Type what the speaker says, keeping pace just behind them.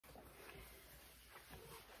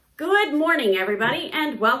Good morning, everybody,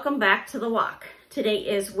 and welcome back to The Walk. Today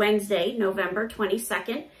is Wednesday, November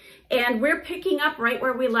 22nd, and we're picking up right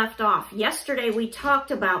where we left off. Yesterday, we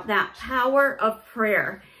talked about that power of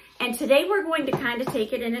prayer, and today we're going to kind of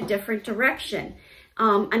take it in a different direction.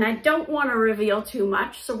 And I don't want to reveal too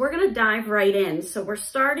much, so we're going to dive right in. So we're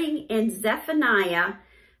starting in Zephaniah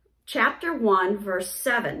chapter 1, verse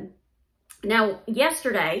 7. Now,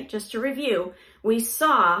 yesterday, just to review, we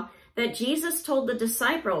saw that Jesus told the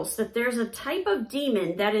disciples that there's a type of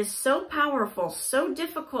demon that is so powerful, so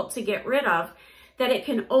difficult to get rid of, that it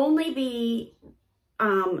can only be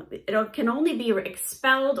expelled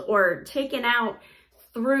or taken out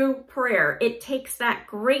through prayer. It takes that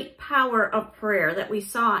great power of prayer that we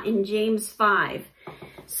saw in James 5.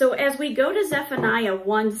 So as we go to Zephaniah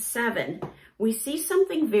 1:7, we see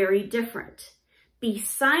something very different. Be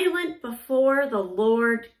silent before the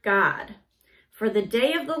Lord God, for the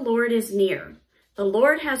day of the Lord is near. The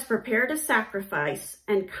Lord has prepared a sacrifice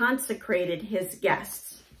and consecrated his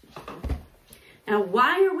guests. Now,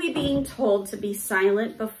 why are we being told to be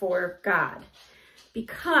silent before God?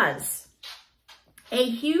 Because a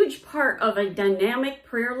huge part of a dynamic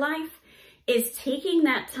prayer life is taking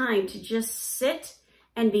that time to just sit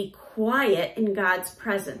and be quiet in God's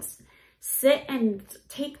presence. Sit and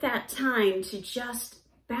take that time to just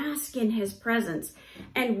bask in his presence.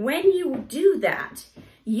 And when you do that,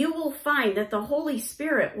 you will find that the Holy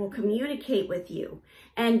Spirit will communicate with you.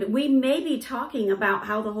 And we may be talking about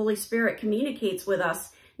how the Holy Spirit communicates with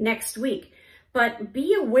us next week. But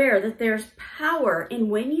be aware that there's power in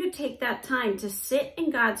when you take that time to sit in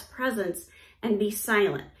God's presence and be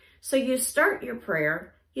silent. So you start your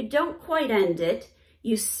prayer, you don't quite end it,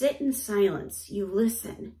 you sit in silence, you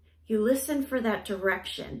listen. You listen for that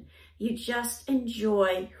direction. You just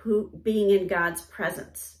enjoy being in God's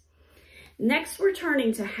presence. Next, we're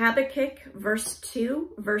turning to Habakkuk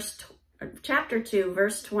chapter 2,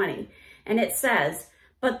 verse 20. And it says,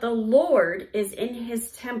 "But the Lord is in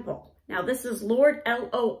his temple." Now, this is Lord,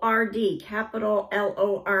 L-O-R-D, capital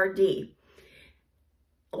L-O-R-D.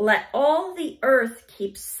 "Let all the earth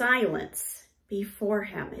keep silence before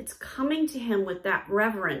him." It's coming to him with that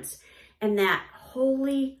reverence and that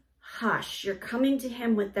holy hush. You're coming to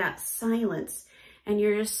him with that silence, and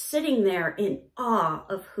you're just sitting there in awe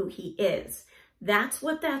of who he is. That's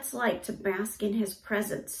what that's like to bask in his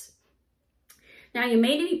presence. Now, you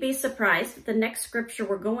may be surprised at the next scripture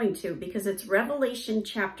we're going to, because it's Revelation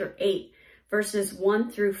chapter 8, verses 1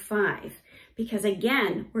 through 5. Because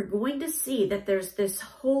again, we're going to see that there's this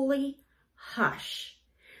holy hush.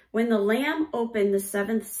 When the Lamb opened the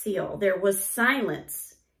seventh seal, there was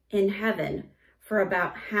silence in heaven for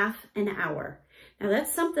about half an hour. Now,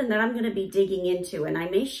 that's something that I'm going to be digging into, and I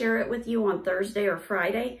may share it with you on Thursday or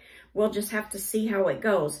Friday. We'll just have to see how it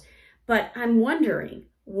goes. But I'm wondering,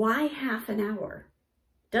 why half an hour?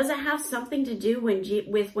 Does it have something to do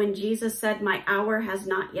with when Jesus said, "My hour has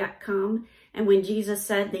not yet come," and when Jesus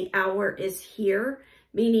said, "The hour is here,"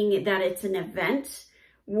 meaning that it's an event?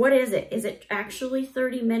 What is it? Is it actually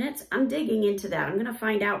 30 minutes? I'm digging into that. I'm going to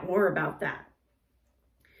find out more about that.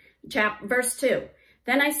 Verse 2,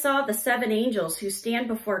 "Then I saw the 7 angels who stand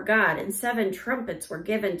before God, and 7 trumpets were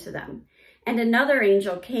given to them. And another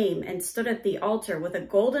angel came and stood at the altar with a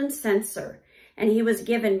golden censer, and he was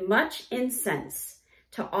given much incense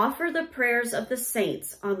to offer the prayers of the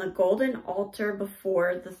saints on the golden altar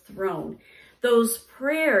before the throne." Those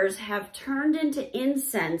prayers have turned into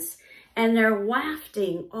incense, and they're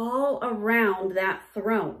wafting all around that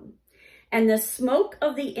throne. "And the smoke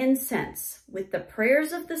of the incense with the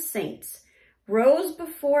prayers of the saints rose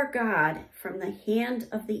before God from the hand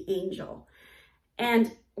of the angel."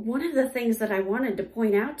 And one of the things that I wanted to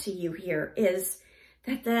point out to you here is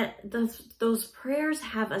that those prayers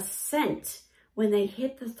have a scent when they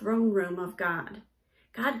hit the throne room of God.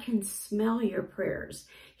 God can smell your prayers.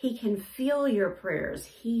 He can feel your prayers.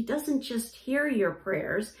 He doesn't just hear your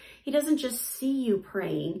prayers. He doesn't just see you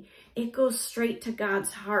praying. It goes straight to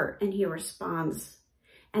God's heart, and he responds.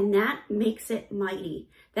 And that makes it mighty.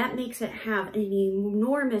 That makes it have an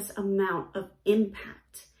enormous amount of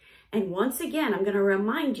impact. And once again, I'm going to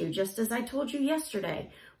remind you, just as I told you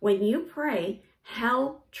yesterday, when you pray,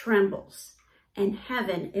 hell trembles and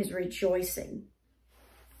heaven is rejoicing.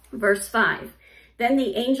 Verse 5, "Then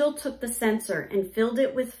the angel took the censer and filled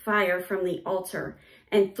it with fire from the altar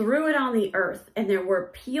and threw it on the earth. And there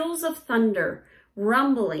were peals of thunder,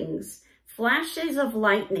 rumblings, flashes of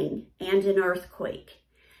lightning, and an earthquake."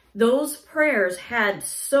 Those prayers had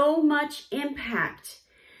so much impact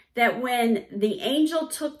that when the angel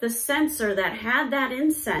took the censer that had that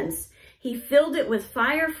incense, He filled it with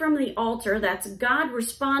fire from the altar. That's God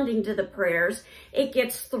responding to the prayers. It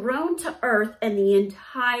gets thrown to earth and the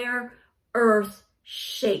entire earth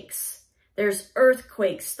shakes. There's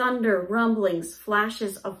earthquakes, thunder, rumblings,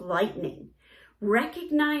 flashes of lightning.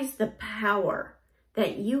 Recognize the power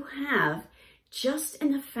that you have just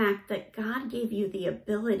in the fact that God gave you the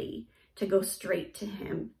ability to go straight to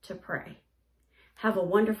him to pray. Have a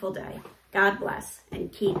wonderful day. God bless,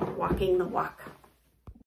 and keep walking the walk.